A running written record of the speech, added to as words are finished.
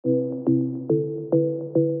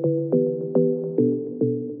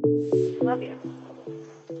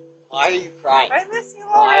Why are you crying? I miss you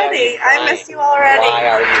already. I miss you already. Why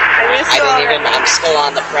are you crying? I miss you already. I'm still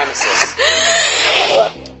on the premises.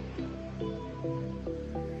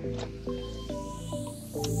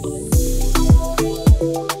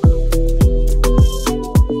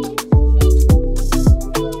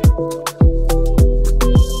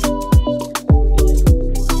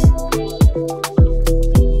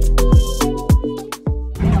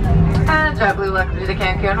 Welcome to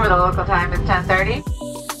Cancun, where the local time is 10:30.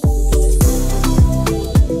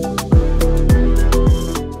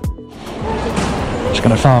 Just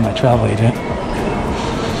gonna follow my travel agent.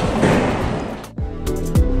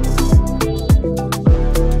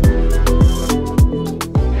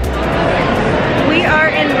 We are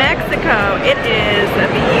in Mexico. It is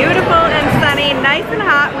beautiful and sunny, nice and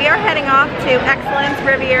hot. We are heading off to Excellence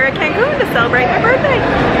Riviera Cancun to celebrate my birthday.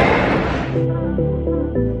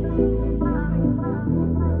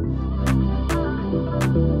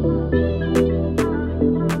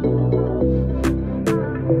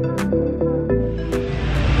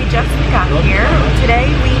 Here. Today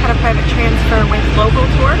we had a private transfer with local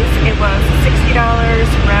tours. It was $60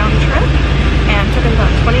 round trip and took us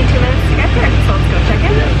about 22 minutes to get here. So let's go check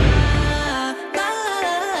in.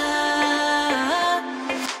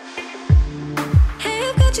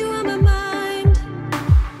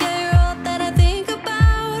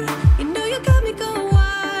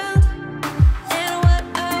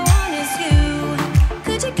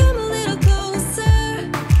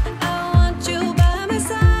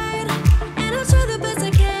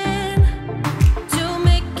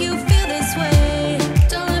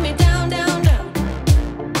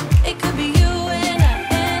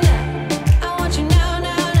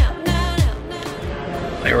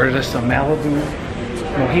 They ordered us some Malibu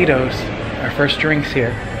Mojitos, our first drinks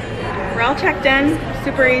here. We're all checked in,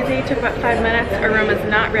 super easy, took about 5 minutes. Our room is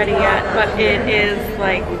not ready yet, but it is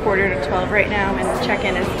like 11:45 right now and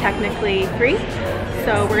check-in is technically 3.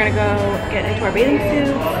 So we're gonna go get into our bathing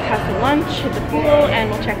suits, have some lunch, hit the pool, and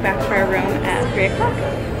we'll check back to our room at 3 o'clock.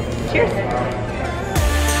 Cheers!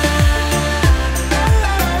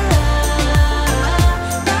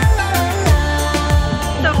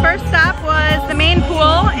 So first stop was the main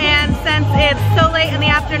pool, and since it's so late in the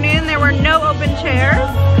afternoon, there were no open chairs.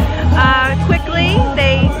 Quickly,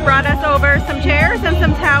 they brought us over some chairs and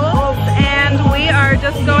some towels, and we are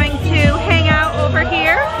just going to hang out over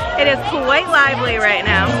here. It is quite lively right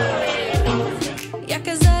now. Yeah,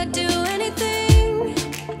 'cause I'd do anything.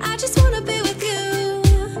 I just wanna be with you.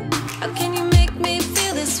 How can you make me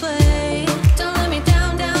feel this way? Don't let me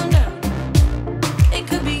down, down, down. It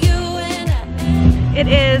could be you and I. It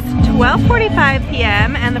is 12:45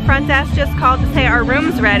 p.m. and the front desk just called to say our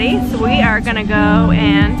room's ready. So we are gonna go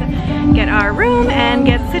and get our room and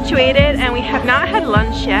get situated, and we have not had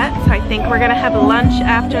lunch yet, so I think we're gonna have lunch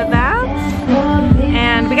after that.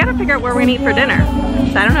 And we gotta figure out where we're gonna eat for dinner.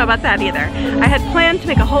 So I don't know about that either. I had planned to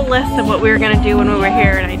make a whole list of what we were gonna do when we were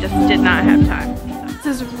here, and I just did not have time. This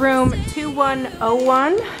is room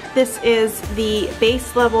 2101. This is the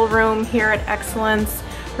base level room here at Excellence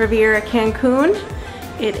Riviera Cancun.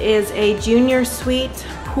 It is a junior suite,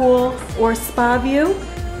 pool, or spa view.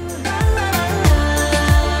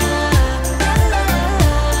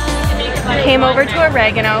 Came over to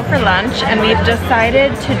Oregano for lunch, and we've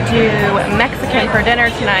decided to do Mexican for dinner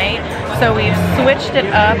tonight. So we've switched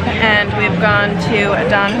it up and we've gone to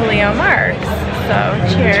Don Julio Marks. So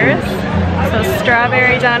cheers. So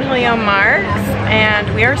strawberry Don Julio Marks, and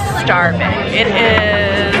we are starving. It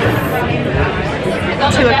is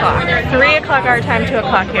 2 o'clock. 3 o'clock our time, 2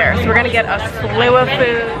 o'clock here. So we're gonna get a slew of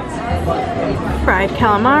food. Fried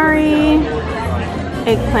calamari,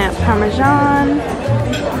 eggplant parmesan,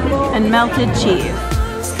 and melted cheese.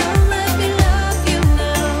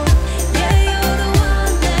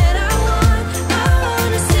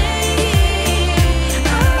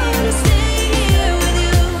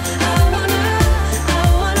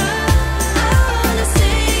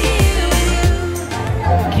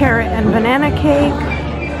 Carrot and banana cake,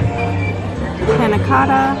 panna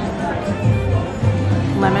cotta,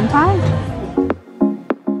 lemon pie.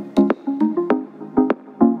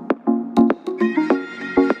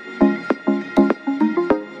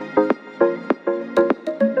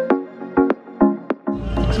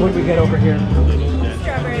 So what do we get over here?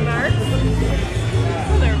 Strawberry Marks.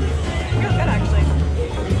 Oh, they're real good actually.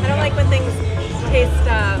 I don't like when things taste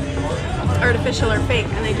artificial or fake,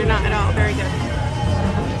 and they do not at all. Very good.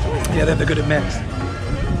 Yeah, they're good at mix.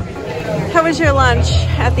 How was your lunch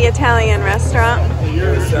at the Italian restaurant? It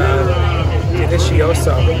was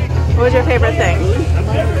delicioso. What was your favorite thing?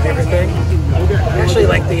 Favorite thing? I actually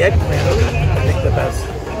like the eggplant. I think the best.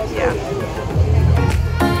 Yeah.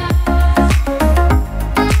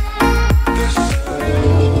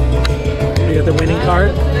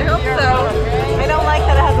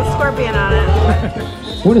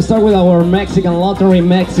 We're gonna start with our Mexican lottery,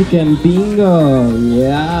 Mexican bingo.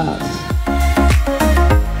 Yes.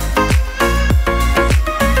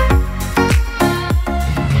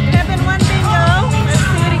 Step in one bingo. Let's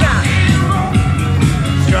see what he got.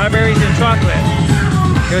 Strawberries and chocolate.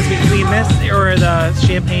 It was between this or the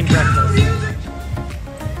champagne breakfast.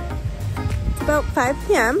 It's about 5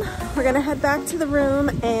 p.m. We're gonna head back to the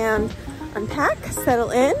room and unpack,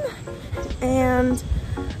 settle in, and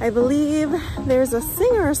I believe there's a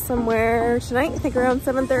singer somewhere tonight, I think around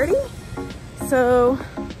 7:30. So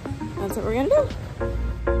that's what we're gonna do.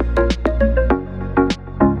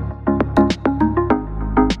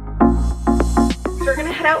 So we're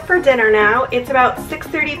gonna head out for dinner now. It's about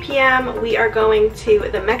 6:30 p.m. We are going to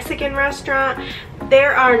the Mexican restaurant.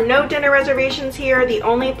 There are no dinner reservations here. The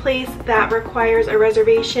only place that requires a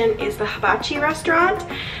reservation is the Hibachi restaurant.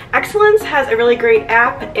 Excellence has a really great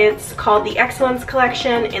app. It's called the Excellence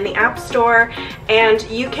Collection in the App Store, and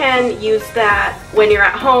you can use that when you're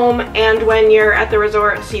at home and when you're at the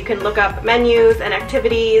resort, so you can look up menus and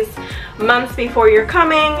activities months before you're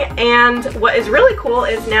coming. And what is really cool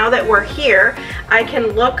is now that we're here, I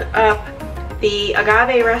can look up the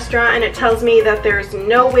Agave restaurant and it tells me that there's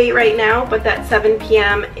no wait right now, but that 7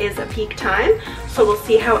 p.m. is a peak time. So we'll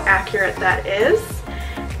see how accurate that is.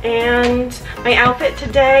 And my outfit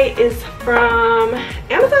today is from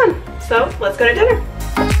Amazon. So let's go to dinner.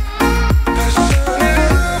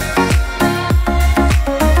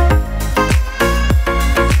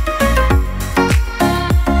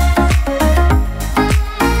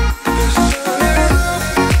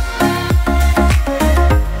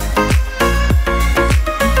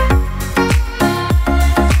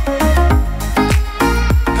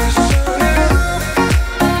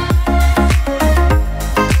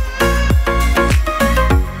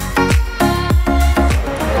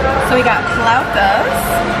 So we got flautas,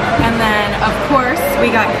 and then of course we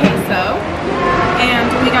got queso, and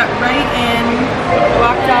we got right in,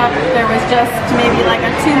 walked up, there was just maybe like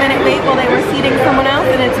a 2-minute wait while they were seating someone else,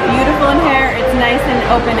 and it's beautiful in here, it's nice and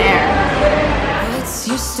open air. What's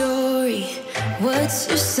your story? What's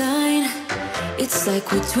your sign? It's like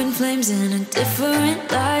we're twin flames in a different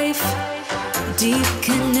life. Deep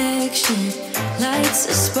connection lights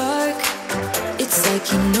a spark. It's like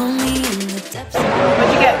you know me in the depths.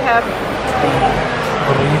 What'd you get, Pep?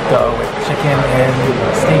 Burrito with chicken and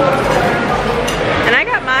steak. And I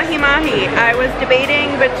got mahi mahi. I was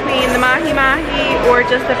debating between the mahi mahi or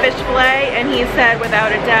just the fish fillet, and he said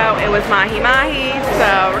without a doubt it was mahi mahi,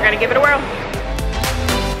 so we're gonna give it a whirl.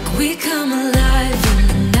 We come alive in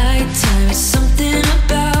the nighttime. It's something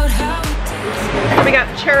about how We got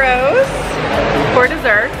churros for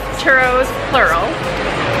dessert, churros plural.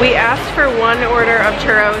 We asked for one order of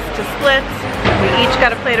churros to split. We each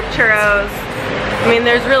got a plate of churros. I mean,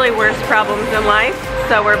 there's really worse problems in life,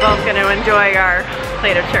 so we're both going to enjoy our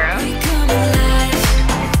plate of churros. we come alive.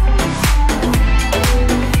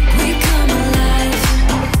 We come alive.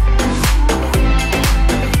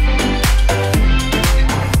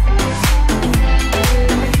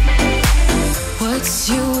 What's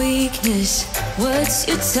your weakness? What's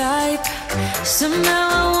your type? Somehow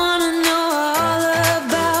I wanna know all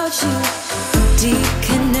about you. Deep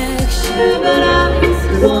connection. But I was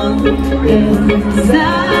wondering,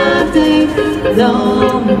 something no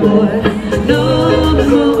more,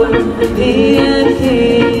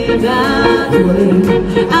 anything that way.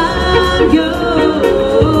 I'm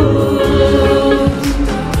yours.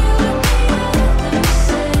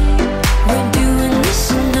 We're doing this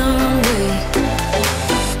in our way.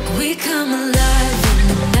 We come alive in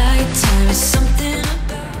the nighttime. It's something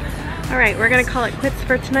about. Alright, we're going to call it quits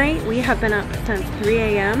for tonight. We have been up since 3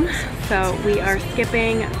 a.m. So we are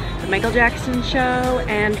skipping the Michael Jackson show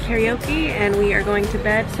and karaoke, and we are going to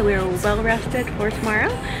bed, so we are well rested for tomorrow.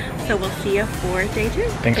 So we'll see you for day 2.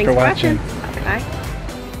 Thanks for watching. Bye.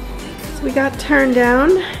 So we got turned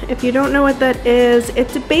down. If you don't know what that is,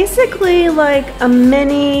 it's basically like a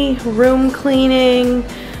mini room cleaning.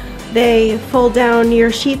 They fold down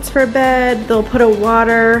your sheets for bed. They'll put a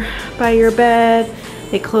water by your bed.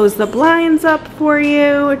 They close the blinds up for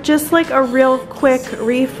you. Just like a real quick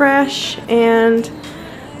refresh, and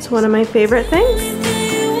it's one of my favorite things.